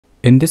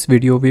In this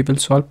video, we will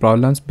solve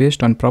problems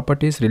based on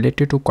properties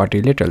related to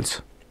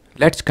quadrilaterals.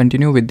 Let's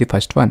continue with the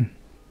first one.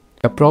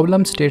 The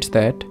problem states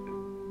that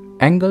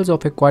angles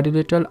of a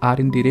quadrilateral are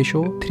in the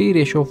ratio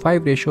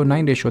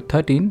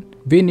 3:5:9:13.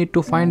 We need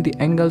to find the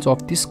angles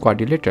of this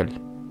quadrilateral.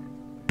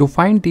 To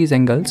find these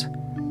angles,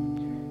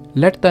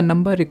 let the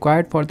number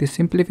required for the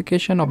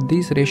simplification of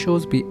these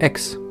ratios be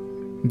x.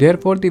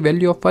 Therefore, the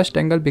value of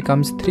first angle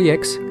becomes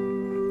 3x,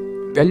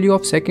 value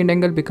of second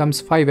angle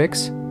becomes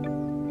 5x,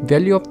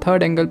 value of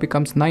third angle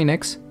becomes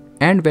 9x,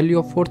 and value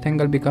of fourth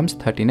angle becomes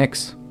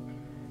 13x.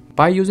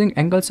 By using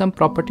angle sum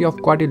property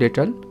of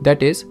quadrilateral,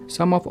 that is,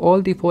 sum of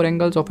all the four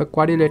angles of a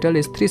quadrilateral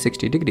is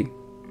 360 degree.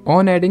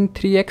 On adding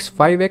 3x,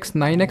 5x,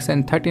 9x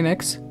and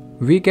 13x,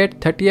 we get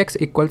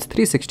 30x equals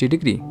 360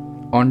 degree.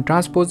 On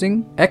transposing,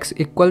 x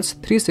equals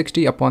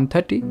 360 upon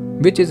 30,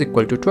 which is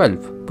equal to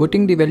 12.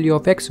 Putting the value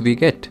of x, we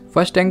get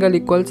first angle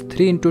equals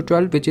 3 into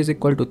 12, which is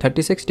equal to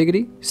 36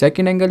 degree.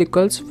 Second angle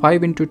equals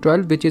 5 into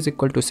 12, which is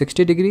equal to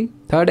 60 degree.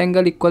 Third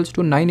angle equals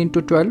to 9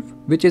 into 12,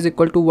 which is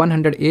equal to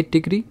 108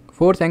 degree.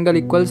 Fourth angle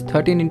equals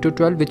 13 into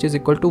 12, which is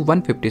equal to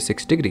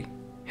 156 degree.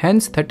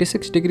 Hence,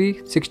 36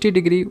 degree, 60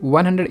 degree,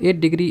 108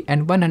 degree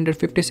and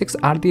 156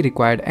 are the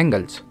required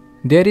angles.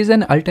 There is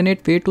an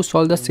alternate way to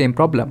solve the same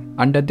problem.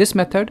 Under this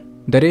method,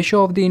 the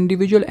ratio of the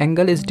individual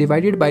angle is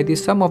divided by the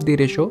sum of the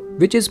ratio,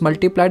 which is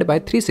multiplied by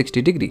 360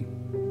 degree.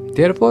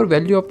 Therefore,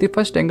 value of the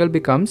first angle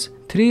becomes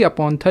 3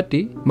 upon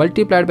 30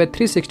 multiplied by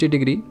 360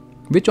 degree,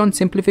 which on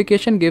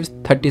simplification gives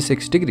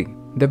 36 degree.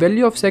 The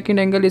value of second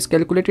angle is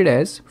calculated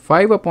as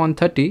 5 upon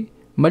 30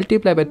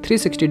 multiplied by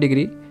 360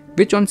 degree,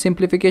 which on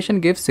simplification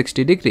gives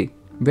 60 degree.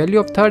 Value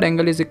of third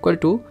angle is equal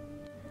to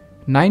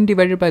 9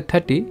 divided by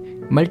 30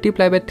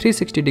 multiplied by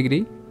 360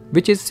 degree,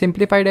 which is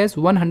simplified as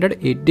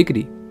 108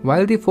 degree.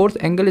 While the fourth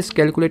angle is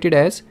calculated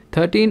as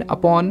 13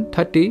 upon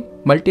 30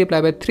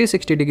 multiplied by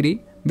 360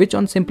 degree, which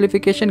on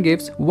simplification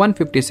gives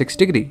 156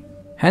 degree.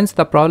 Hence,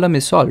 the problem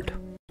is solved.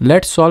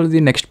 Let's solve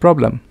the next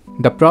problem.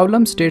 The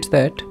problem states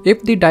that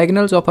if the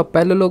diagonals of a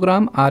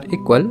parallelogram are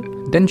equal,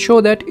 then show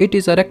that it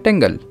is a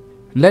rectangle.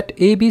 Let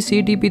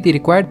ABCD be the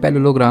required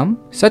parallelogram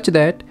such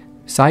that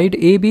side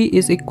AB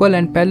is equal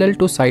and parallel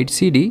to side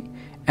CD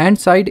and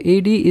side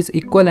AD is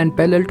equal and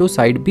parallel to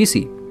side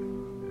BC.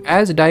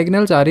 As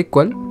diagonals are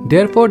equal,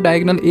 therefore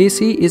diagonal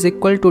AC is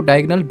equal to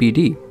diagonal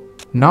BD.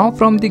 Now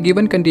from the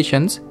given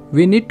conditions,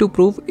 we need to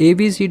prove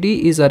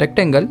ABCD is a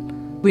rectangle.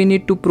 We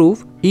need to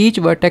prove each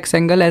vertex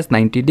angle as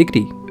 90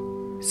 degree.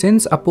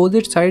 Since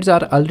opposite sides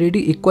are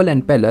already equal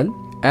and parallel,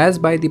 as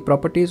by the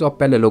properties of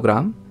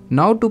parallelogram,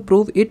 now to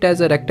prove it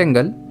as a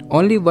rectangle,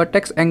 only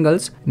vertex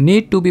angles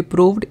need to be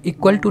proved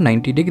equal to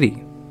 90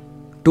 degree.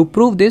 To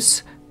prove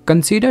this,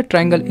 consider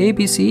triangle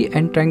ABC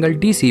and triangle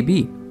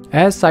DCB.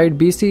 As side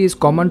BC is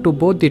common to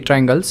both the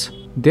triangles,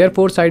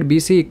 therefore side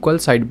BC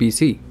equals side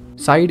BC.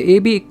 Side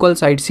AB equals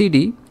side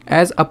CD.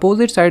 As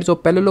opposite sides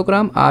of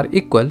parallelogram are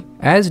equal,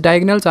 as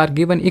diagonals are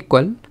given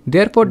equal,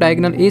 therefore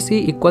diagonal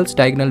AC equals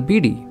diagonal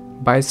BD.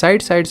 By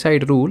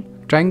side rule,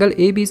 triangle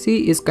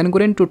ABC is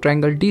congruent to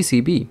triangle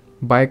DCB.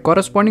 By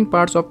corresponding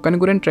parts of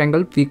congruent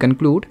triangle, we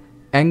conclude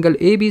angle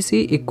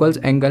ABC equals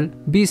angle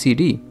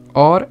BCD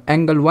or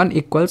angle 1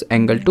 equals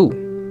angle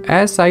 2.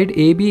 As side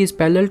AB is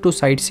parallel to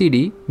side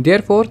CD,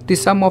 therefore the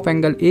sum of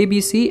angle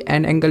ABC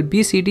and angle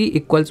BCD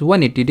equals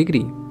 180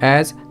 degree,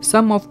 as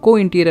sum of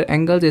co-interior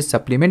angles is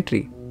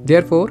supplementary.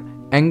 Therefore,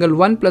 angle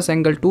 1 plus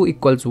angle 2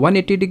 equals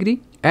 180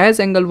 degree. As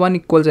angle 1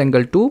 equals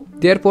angle 2,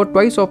 therefore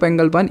twice of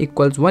angle 1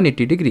 equals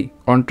 180 degree.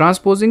 On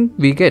transposing,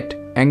 we get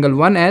angle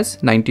 1 as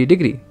 90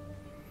 degree.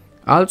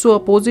 Also,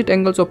 opposite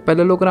angles of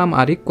parallelogram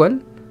are equal.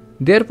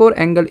 Therefore,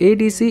 angle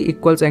ADC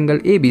equals angle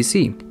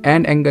ABC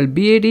and angle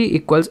BAD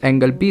equals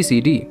angle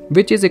BCD,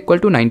 which is equal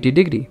to 90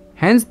 degree.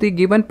 Hence, the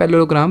given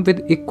parallelogram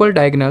with equal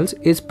diagonals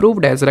is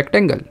proved as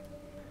rectangle.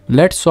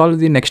 Let's solve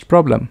the next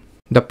problem.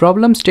 The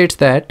problem states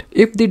that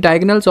if the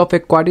diagonals of a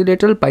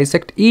quadrilateral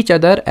bisect each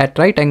other at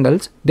right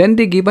angles, then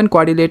the given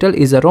quadrilateral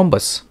is a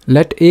rhombus.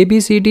 Let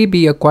ABCD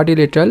be a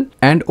quadrilateral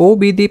and O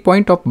be the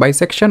point of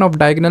bisection of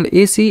diagonal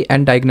AC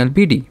and diagonal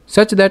BD,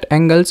 such that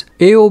angles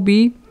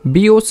AOB,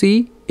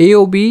 BOC,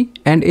 AOB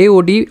and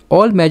AOD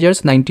all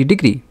measures 90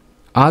 degree.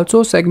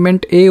 Also,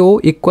 segment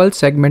AO equals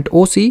segment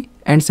OC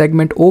and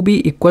segment OB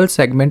equals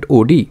segment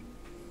OD.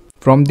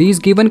 From these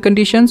given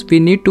conditions,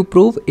 we need to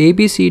prove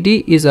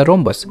ABCD is a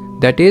rhombus,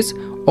 that is,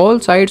 all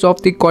sides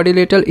of the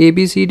quadrilateral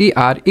ABCD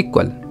are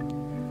equal.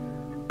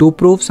 To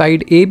prove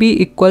side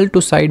AB equal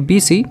to side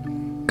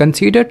BC,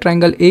 consider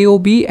triangle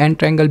AOB and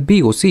triangle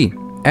BOC.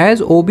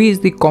 As OB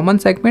is the common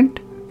segment,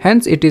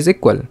 hence it is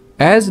equal.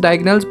 As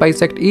diagonals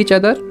bisect each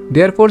other,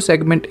 therefore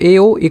segment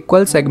AO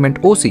equals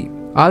segment OC.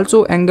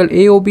 Also, angle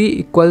AOB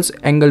equals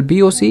angle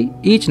BOC,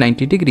 each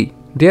 90 degree.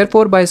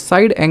 Therefore, by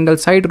side angle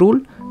side rule,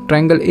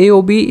 triangle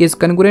AOB is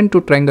congruent to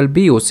triangle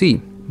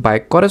BOC. By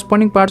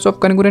corresponding parts of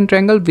congruent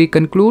triangle, we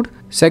conclude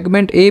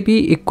segment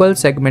AB equals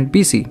segment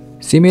BC.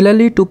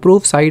 Similarly, to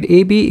prove side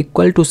AB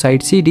equal to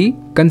side CD,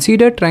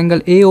 consider triangle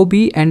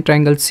AOB and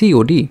triangle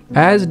COD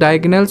as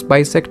diagonals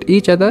bisect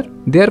each other.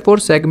 Therefore,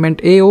 segment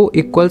AO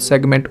equals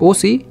segment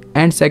OC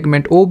and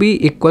segment OB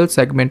equals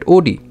segment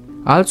OD.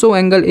 Also,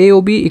 angle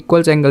AOB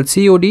equals angle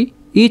COD,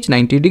 each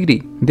 90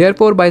 degree.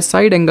 Therefore, by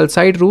side angle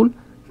side rule,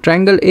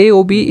 triangle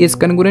AOB is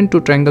congruent to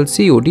triangle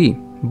COD.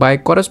 By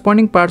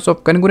corresponding parts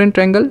of congruent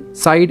triangle,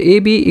 side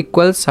AB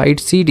equals side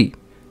CD.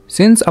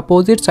 Since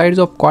opposite sides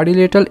of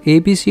quadrilateral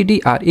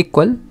ABCD are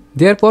equal,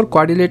 therefore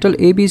quadrilateral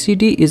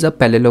ABCD is a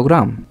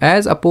parallelogram.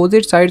 As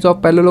opposite sides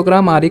of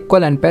parallelogram are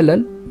equal and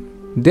parallel,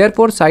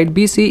 therefore side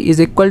BC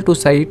is equal to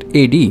side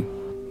AD.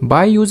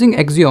 By using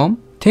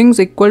axiom, things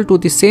equal to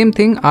the same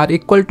thing are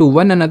equal to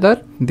one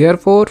another.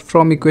 Therefore,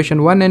 from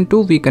equation 1 and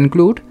 2 we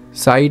conclude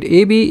side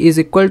AB is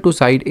equal to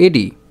side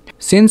AD.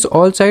 Since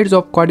all sides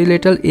of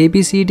quadrilateral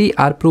ABCD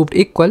are proved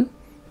equal,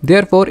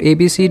 therefore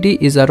ABCD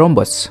is a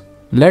rhombus.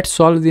 Let's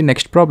solve the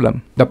next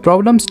problem. The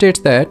problem states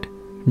that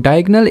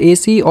diagonal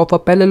AC of a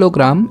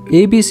parallelogram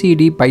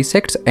ABCD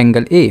bisects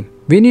angle A.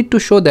 We need to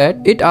show that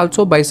it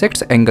also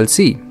bisects angle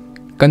C.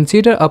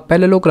 Consider a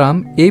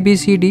parallelogram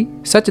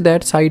ABCD such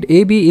that side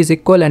AB is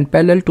equal and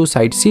parallel to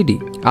side CD.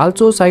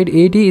 Also, side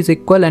AD is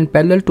equal and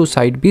parallel to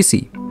side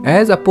BC.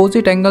 As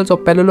opposite angles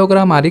of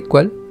parallelogram are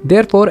equal,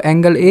 therefore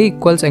angle A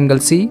equals angle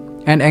C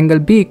and angle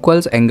B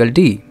equals angle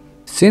D.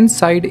 Since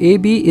side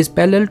AB is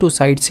parallel to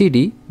side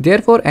CD,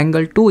 therefore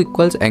angle 2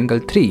 equals angle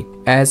 3,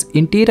 as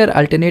interior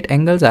alternate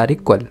angles are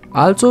equal.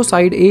 Also,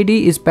 side AD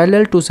is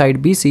parallel to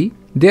side BC,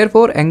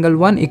 therefore angle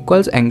 1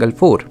 equals angle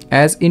 4,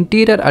 as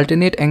interior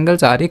alternate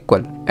angles are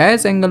equal.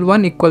 As angle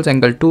 1 equals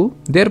angle 2,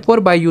 therefore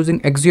by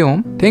using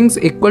axiom, things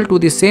equal to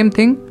the same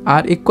thing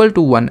are equal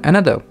to one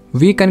another.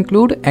 We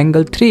conclude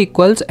angle 3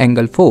 equals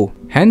angle 4.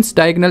 Hence,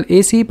 diagonal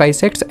AC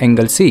bisects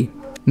angle C.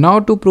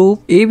 Now, to prove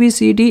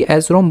ABCD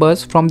as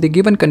rhombus from the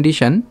given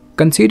condition,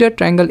 consider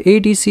triangle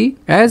ADC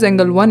as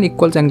angle 1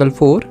 equals angle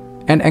 4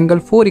 and angle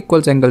 4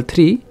 equals angle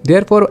 3.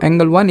 Therefore,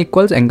 angle 1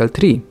 equals angle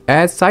 3.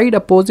 As side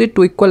opposite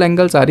to equal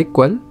angles are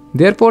equal,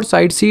 therefore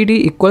side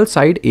CD equals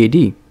side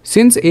AD.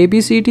 Since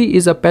ABCD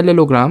is a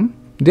parallelogram,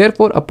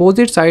 therefore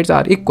opposite sides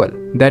are equal.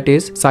 That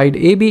is, side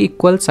AB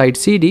equals side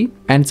CD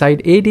and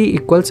side AD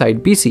equals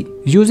side BC.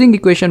 Using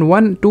equation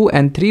 1, 2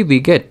 and 3 we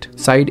get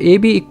side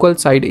AB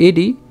equals side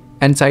AD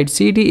and side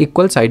CD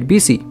equals side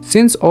BC.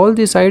 Since all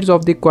the sides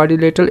of the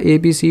quadrilateral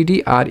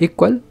ABCD are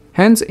equal,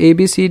 hence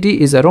ABCD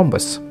is a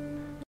rhombus.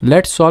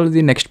 Let's solve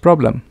the next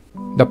problem.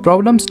 The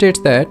problem states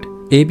that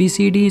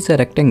ABCD is a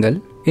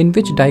rectangle in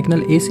which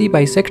diagonal AC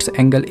bisects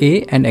angle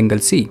A and angle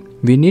C.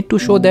 We need to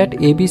show that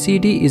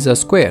ABCD is a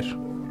square.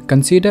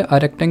 Consider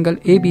a rectangle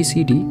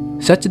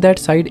ABCD such that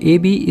side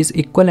AB is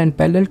equal and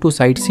parallel to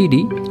side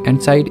CD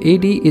and side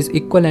AD is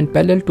equal and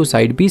parallel to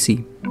side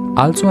BC.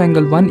 Also,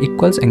 angle 1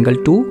 equals angle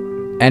 2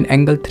 and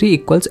angle 3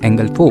 equals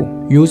angle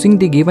 4. Using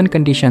the given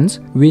conditions,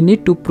 we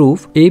need to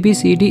prove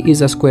ABCD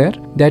is a square,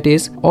 that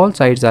is, all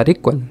sides are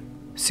equal.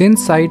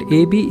 Since side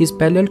AB is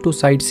parallel to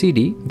side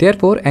CD,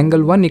 therefore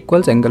angle 1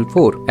 equals angle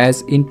 4,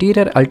 as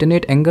interior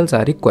alternate angles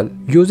are equal.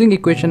 Using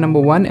equation number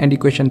 1 and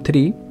equation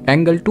 3,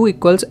 angle 2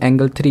 equals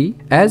angle 3,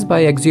 as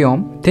by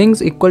axiom,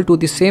 things equal to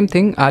the same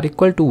thing are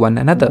equal to one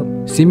another.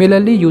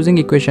 Similarly, using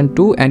equation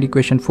 2 and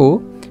equation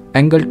 4,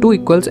 angle 2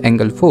 equals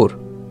angle 4.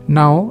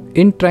 Now,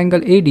 in triangle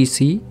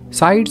ADC,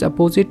 sides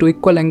opposite to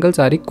equal angles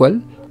are equal,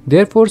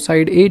 therefore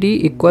side AD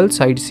equals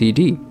side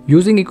CD.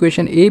 Using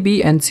equation A,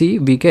 B and C,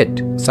 we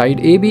get side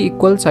AB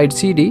equals side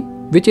CD,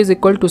 which is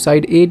equal to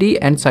side AD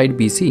and side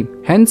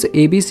BC. Hence,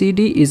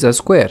 ABCD is a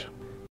square.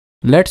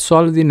 Let's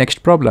solve the next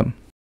problem.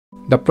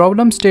 The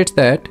problem states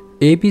that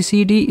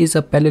ABCD is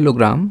a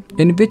parallelogram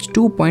in which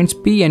 2 points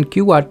P and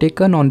Q are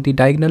taken on the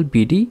diagonal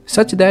BD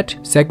such that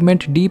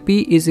segment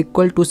DP is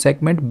equal to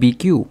segment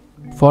BQ.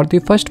 For the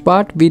first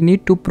part, we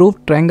need to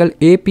prove triangle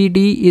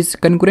APD is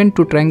congruent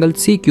to triangle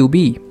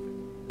CQB.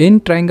 In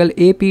triangle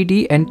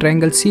APD and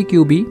triangle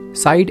CQB,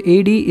 side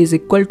AD is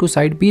equal to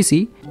side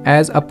BC.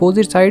 As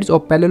opposite sides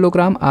of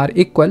parallelogram are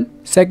equal,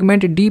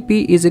 segment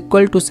DP is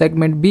equal to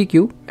segment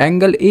BQ.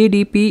 Angle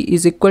ADP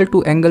is equal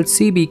to angle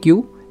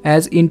CBQ.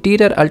 As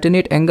interior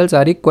alternate angles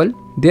are equal,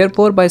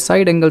 therefore by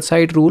side angle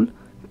side rule,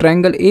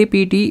 triangle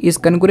APD is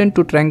congruent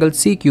to triangle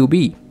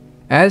CQB.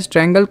 As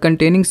triangle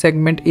containing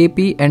segment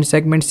AP and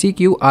segment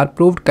CQ are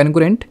proved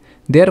congruent,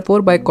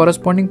 therefore by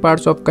corresponding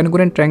parts of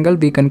congruent triangle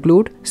we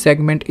conclude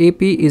segment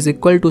AP is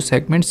equal to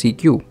segment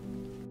CQ.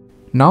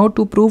 Now,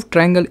 to prove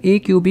triangle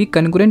AQB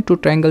congruent to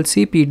triangle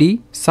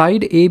CPD,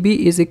 side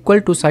AB is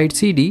equal to side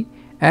CD.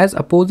 As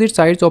opposite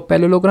sides of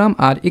parallelogram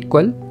are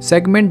equal,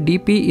 segment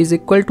DP is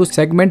equal to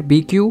segment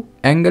BQ,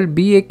 angle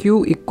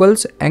BAQ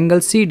equals angle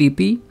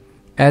CDP.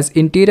 As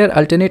interior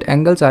alternate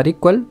angles are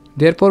equal,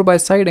 therefore by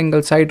side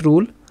angle side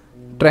rule,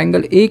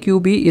 triangle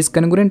AQB is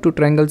congruent to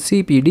triangle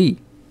CPD.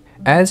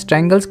 As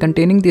triangles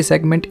containing the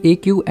segment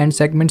AQ and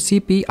segment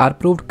CP are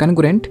proved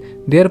congruent,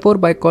 therefore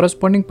by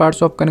corresponding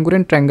parts of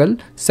congruent triangle,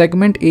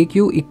 segment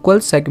AQ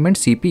equals segment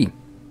CP.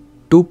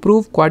 To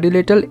prove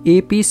quadrilateral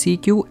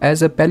APCQ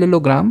as a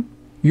parallelogram,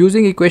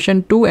 Using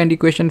equation 2 and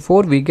equation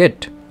 4 we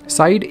get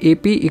side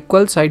AP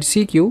equals side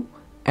CQ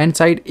and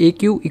side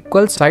AQ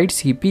equals side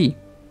CP.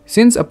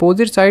 Since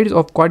opposite sides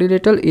of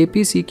quadrilateral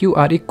APCQ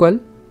are equal,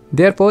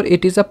 therefore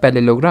it is a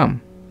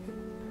parallelogram.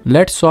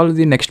 Let's solve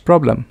the next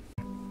problem.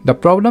 The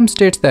problem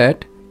states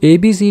that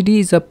ABCD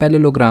is a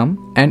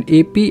parallelogram and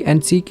AP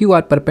and CQ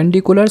are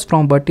perpendiculars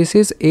from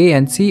vertices A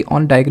and C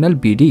on diagonal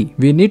BD.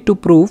 We need to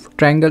prove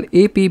triangle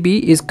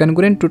APB is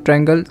congruent to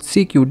triangle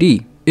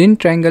CQD. In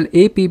triangle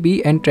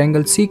APB and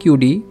triangle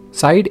CQD,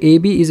 side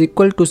AB is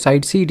equal to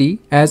side CD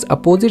as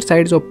opposite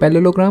sides of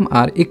parallelogram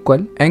are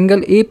equal.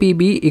 Angle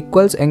APB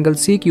equals angle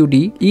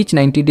CQD, each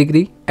 90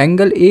 degree.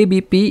 Angle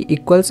ABP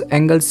equals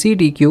angle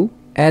CDQ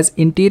as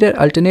interior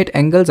alternate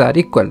angles are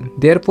equal.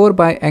 Therefore,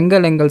 by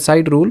angle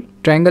side rule,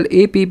 triangle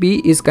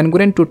APB is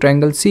congruent to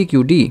triangle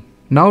CQD.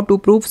 Now to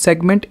prove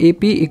segment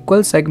AP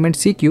equals segment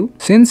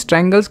CQ, since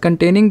triangles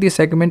containing the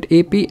segment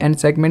AP and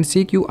segment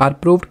CQ are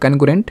proved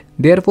congruent,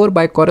 therefore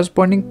by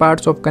corresponding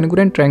parts of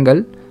congruent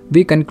triangle,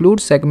 we conclude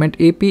segment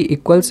AP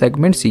equals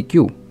segment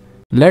CQ.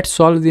 Let's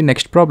solve the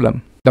next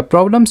problem. The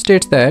problem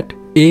states that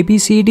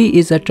ABCD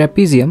is a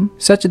trapezium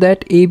such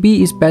that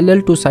AB is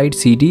parallel to side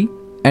CD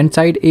and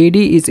side AD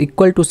is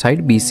equal to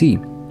side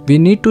BC. We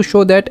need to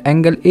show that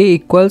angle A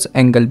equals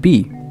angle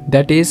B,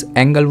 that is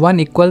angle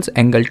 1 equals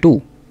angle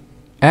 2.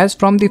 As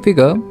from the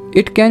figure,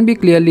 it can be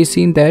clearly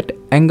seen that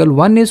angle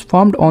 1 is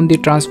formed on the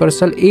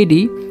transversal AD,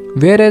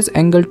 whereas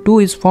angle 2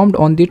 is formed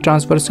on the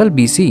transversal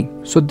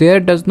BC. So there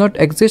does not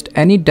exist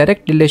any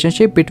direct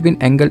relationship between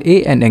angle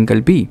A and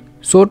angle B.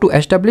 So to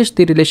establish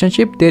the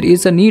relationship, there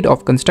is a need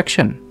of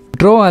construction.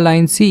 Draw a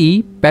line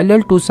CE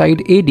parallel to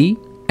side AD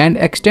and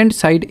extend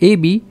side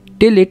AB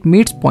till it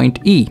meets point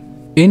E.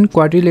 In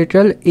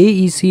quadrilateral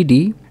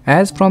AECD,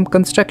 as from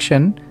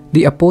construction,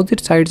 the opposite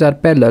sides are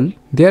parallel,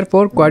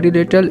 therefore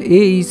quadrilateral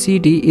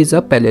AECD is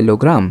a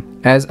parallelogram.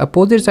 As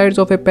opposite sides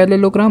of a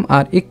parallelogram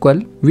are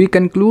equal, we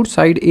conclude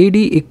side AD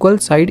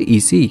equals side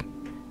EC.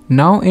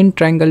 Now in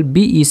triangle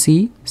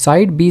BEC,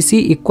 side BC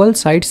equals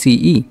side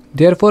CE.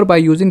 Therefore by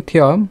using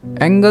theorem,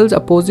 angles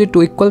opposite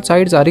to equal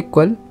sides are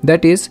equal,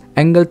 that is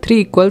angle 3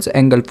 equals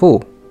angle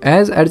 4.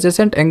 As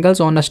adjacent angles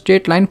on a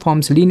straight line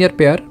forms linear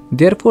pair,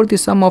 therefore the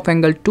sum of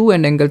angle 2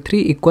 and angle 3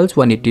 equals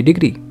 180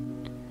 degree.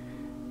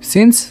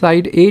 Since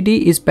side AD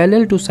is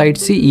parallel to side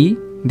CE,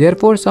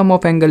 therefore sum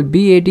of angle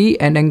BAD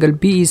and angle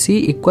BEC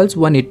equals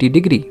 180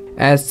 degree,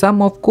 as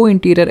sum of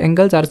co-interior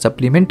angles are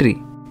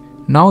supplementary.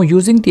 Now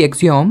using the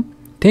axiom,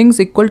 things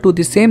equal to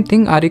the same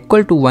thing are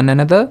equal to one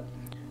another.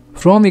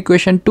 From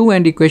equation 2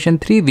 and equation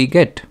 3 we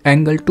get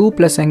angle 2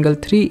 plus angle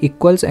 3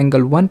 equals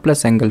angle 1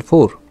 plus angle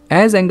 4.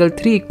 As angle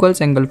 3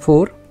 equals angle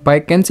 4, by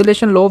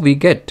cancellation law we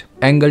get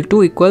angle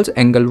 2 equals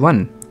angle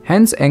 1.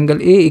 Hence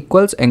angle A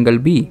equals angle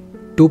B.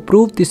 To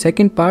prove the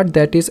second part,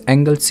 that is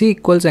angle C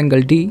equals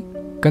angle D,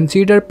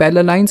 consider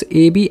parallel lines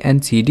AB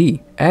and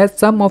CD. As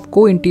sum of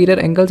co-interior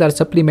angles are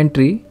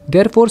supplementary,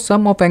 therefore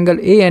sum of angle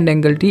A and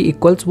angle D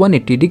equals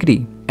 180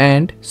 degree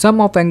and sum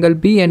of angle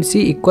B and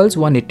C equals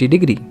 180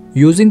 degree.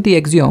 Using the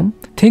axiom,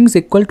 things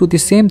equal to the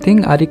same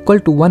thing are equal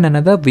to one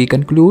another, we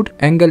conclude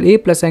angle A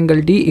plus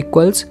angle D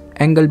equals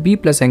angle B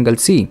plus angle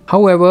C.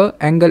 However,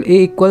 angle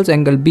A equals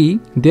angle B,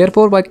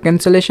 therefore by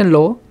cancellation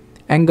law,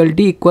 angle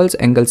D equals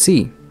angle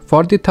C.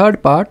 For the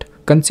third part,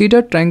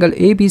 consider triangle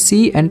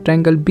ABC and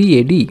triangle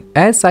BAD.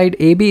 As side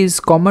AB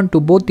is common to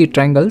both the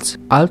triangles,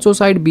 also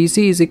side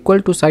BC is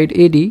equal to side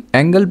AD,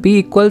 angle B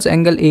equals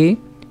angle A,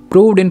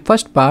 proved in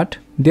first part.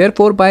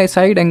 Therefore, by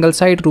side angle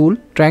side rule,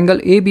 triangle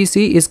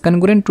ABC is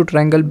congruent to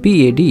triangle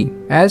BAD.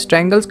 As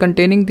triangles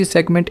containing the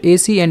segment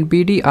AC and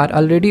BD are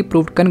already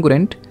proved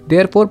congruent,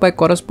 therefore by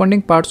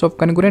corresponding parts of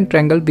congruent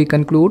triangle we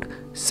conclude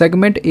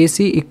segment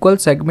AC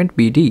equals segment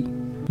BD.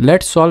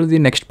 Let's solve the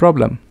next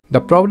problem. The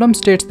problem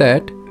states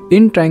that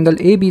in triangle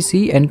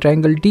ABC and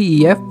triangle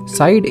DEF,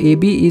 side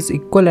AB is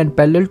equal and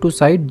parallel to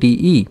side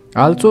DE.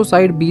 Also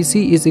side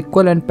BC is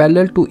equal and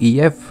parallel to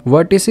EF.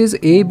 Vertices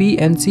A, B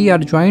and C are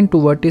joined to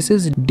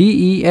vertices D,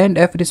 E and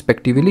F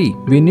respectively.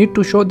 We need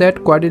to show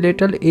that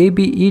quadrilateral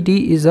ABED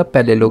is a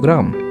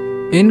parallelogram.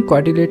 In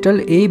quadrilateral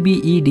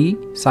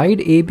ABED,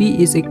 side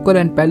AB is equal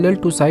and parallel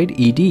to side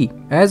ED.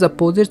 As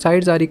opposite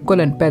sides are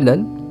equal and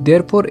parallel,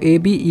 therefore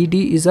ABED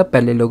is a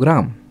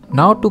parallelogram.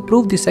 Now to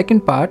prove the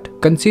second part,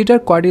 consider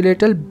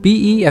quadrilateral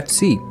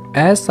BEFC.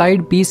 As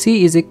side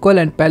BC is equal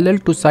and parallel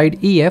to side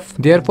EF,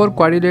 therefore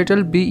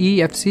quadrilateral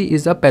BEFC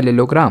is a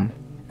parallelogram.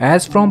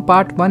 As from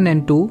part 1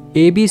 and 2,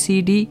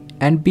 ABCD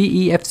and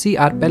BEFC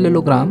are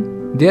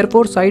parallelogram,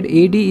 therefore side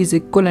AD is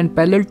equal and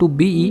parallel to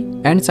BE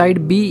and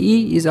side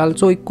BE is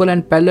also equal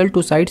and parallel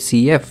to side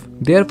CF.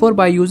 Therefore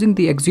by using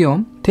the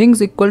axiom,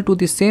 things equal to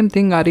the same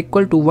thing are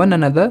equal to one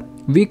another,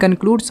 we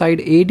conclude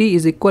side AD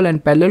is equal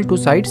and parallel to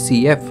side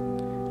CF.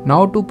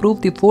 Now to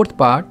prove the fourth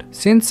part,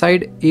 since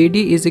side AD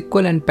is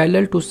equal and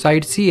parallel to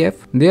side CF,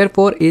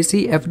 therefore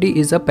ACFD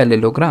is a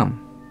parallelogram.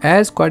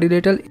 As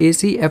quadrilateral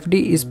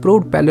ACFD is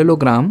proved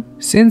parallelogram,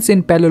 since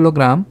in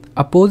parallelogram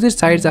opposite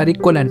sides are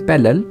equal and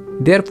parallel,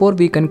 therefore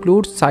we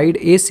conclude side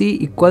AC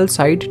equals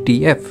side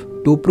DF.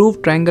 To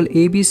prove triangle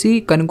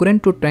ABC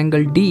congruent to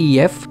triangle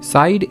DEF,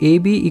 side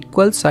AB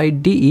equals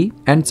side DE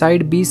and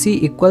side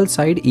BC equals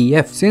side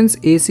EF. Since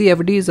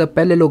ACFD is a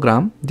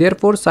parallelogram,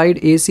 therefore side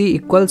AC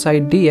equals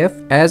side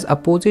DF as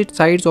opposite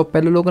sides of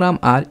parallelogram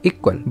are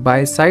equal.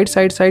 By side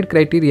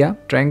criteria,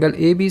 triangle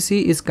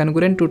ABC is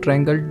congruent to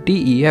triangle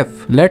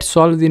DEF. Let's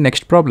solve the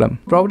next problem.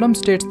 Problem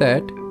states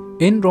that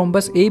in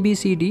rhombus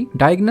ABCD,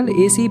 diagonal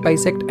AC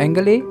bisects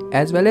angle A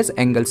as well as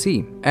angle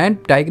C,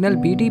 and diagonal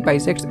BD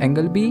bisects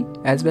angle B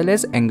as well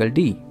as angle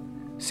D.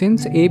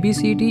 Since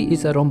ABCD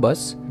is a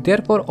rhombus,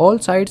 therefore all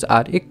sides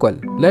are equal.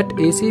 Let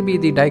AC be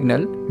the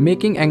diagonal,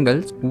 making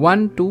angles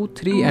 1, 2,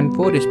 3 and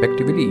 4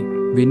 respectively.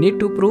 We need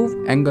to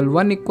prove angle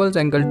 1 equals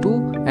angle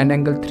 2 and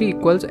angle 3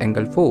 equals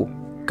angle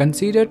 4.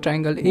 Consider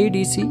triangle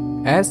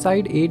ADC as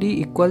side AD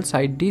equals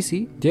side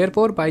DC.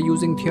 Therefore, by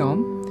using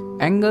theorem,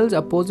 angles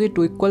opposite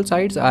to equal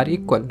sides are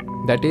equal,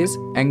 that is,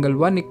 angle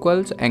 1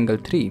 equals angle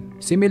 3.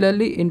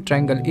 Similarly, in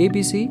triangle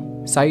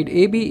ABC, side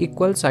AB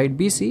equals side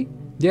BC.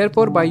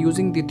 Therefore, by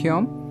using the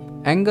theorem,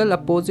 angle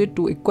opposite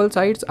to equal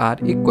sides are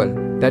equal,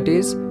 that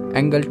is,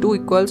 angle 2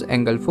 equals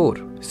angle 4.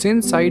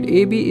 Since side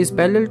AB is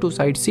parallel to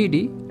side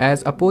CD,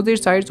 as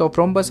opposite sides of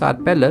rhombus are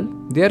parallel,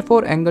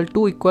 therefore angle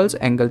 2 equals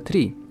angle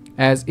 3,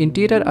 as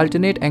interior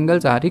alternate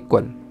angles are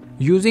equal.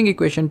 Using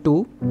equation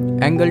 2,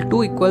 angle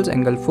 2 equals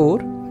angle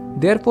 4.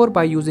 Therefore,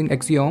 by using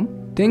axiom,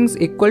 things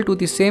equal to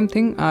the same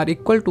thing are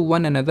equal to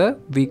one another,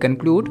 we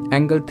conclude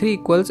angle 3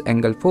 equals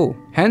angle 4.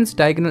 Hence,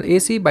 diagonal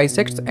AC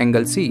bisects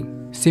angle C.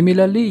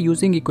 Similarly,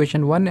 using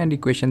equation 1 and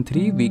equation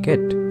 3, we get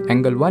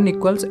angle 1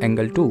 equals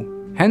angle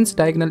 2. Hence,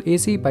 diagonal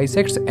AC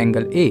bisects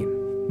angle A.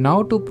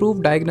 Now, to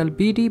prove diagonal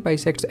BD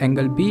bisects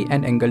angle B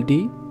and angle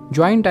D,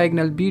 join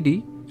diagonal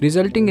BD,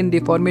 resulting in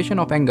the formation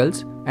of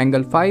angles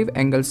angle 5,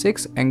 angle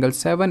 6, angle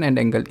 7 and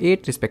angle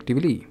 8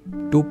 respectively.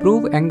 To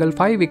prove angle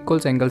 5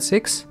 equals angle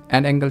 6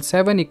 and angle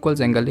 7 equals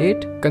angle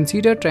 8,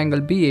 consider triangle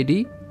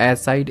BAD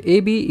as side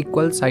AB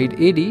equals side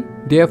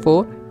AD.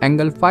 Therefore,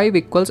 angle 5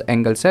 equals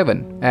angle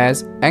 7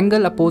 as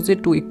angle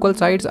opposite to equal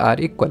sides are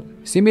equal.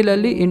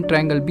 Similarly, in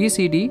triangle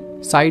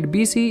BCD, side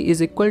BC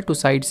is equal to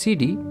side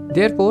CD.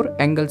 Therefore,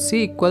 angle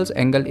C equals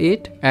angle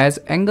 8 as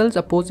angles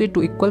opposite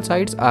to equal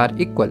sides are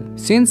equal.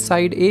 Since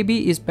side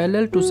AB is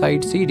parallel to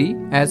side CD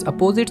as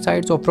opposite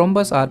sides of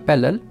rhombus are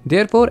parallel,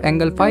 therefore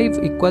angle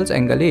 5 equals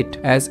angle 8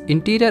 as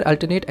interior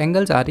alternate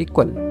angles are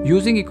equal.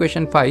 Using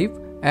equation 5,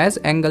 as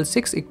angle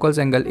 6 equals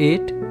angle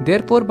 8,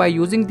 therefore by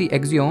using the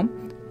axiom,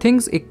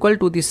 things equal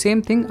to the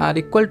same thing are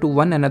equal to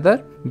one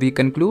another, we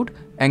conclude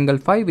angle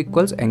 5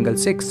 equals angle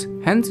 6.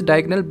 Hence,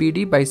 diagonal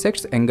BD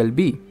bisects angle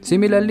B.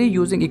 Similarly,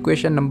 using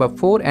equation number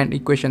 4 and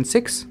equation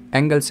 6,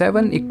 angle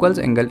 7 equals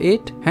angle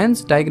 8.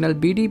 Hence, diagonal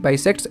BD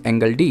bisects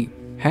angle D.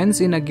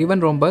 Hence, in a given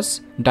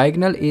rhombus,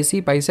 diagonal AC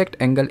bisects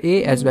angle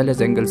A as well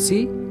as angle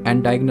C,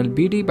 and diagonal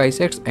BD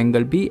bisects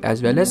angle B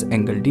as well as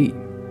angle D.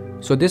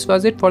 So this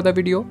was it for the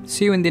video.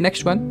 See you in the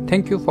next one.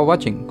 Thank you for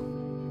watching.